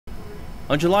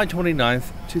On July 29,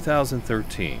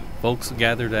 2013, folks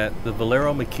gathered at the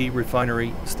Valero McKee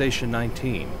Refinery, Station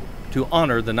 19, to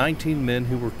honor the 19 men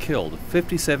who were killed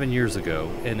 57 years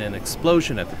ago in an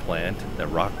explosion at the plant that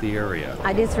rocked the area.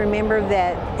 I just remember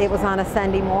that it was on a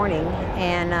Sunday morning,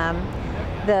 and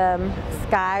the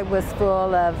sky was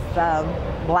full of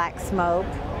black smoke,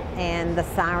 and the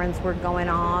sirens were going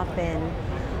off, and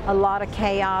a lot of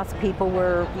chaos. People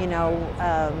were,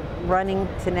 running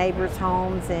to neighbors'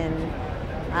 homes, and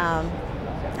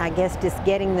I guess just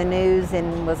getting the news,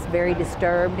 and was very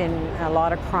disturbed, and a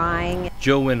lot of crying.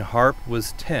 Wynn Harp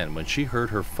was 10 when she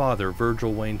heard her father,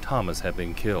 Virgil Wayne Thomas, had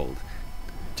been killed.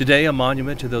 Today, a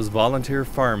monument to those volunteer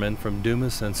firemen from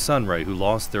Dumas and Sunray who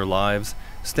lost their lives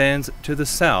stands to the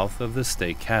south of the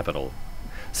state capitol.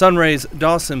 Sunray's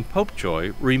Dawson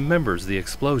Popejoy remembers the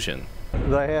explosion.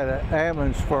 They had an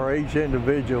ambulance for each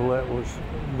individual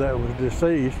that was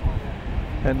deceased,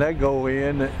 and they go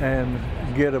in and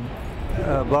get a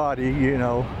body,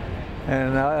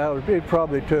 and it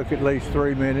probably took at least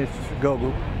 3 minutes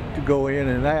to go in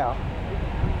and out.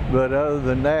 But other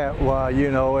than that,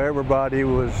 everybody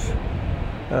was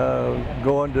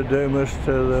going to Dumas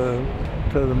to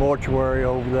the mortuary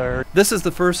over there. This is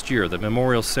the first year the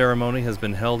memorial ceremony has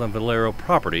been held on Valero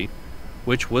property,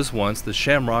 which was once the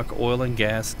Shamrock Oil and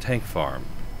Gas Tank Farm.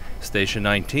 Station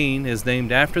 19 is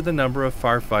named after the number of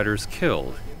firefighters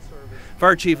killed.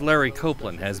 Fire Chief Larry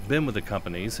Copelin has been with the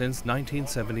company since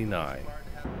 1979.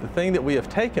 The thing that we have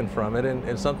taken from it,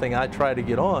 and something I try to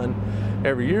get on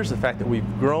every year, is the fact that we've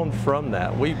grown from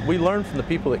that. We learned from the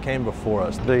people that came before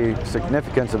us. The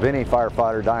significance of any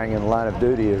firefighter dying in the line of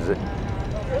duty is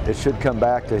that it should come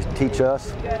back to teach us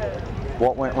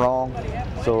what went wrong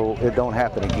so it don't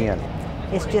happen again.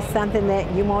 It's just something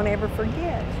that you won't ever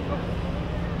forget.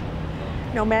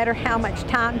 No matter how much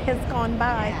time has gone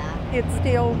by, it's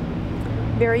still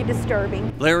very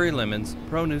disturbing. Larry Lemmons,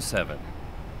 Pronews 7.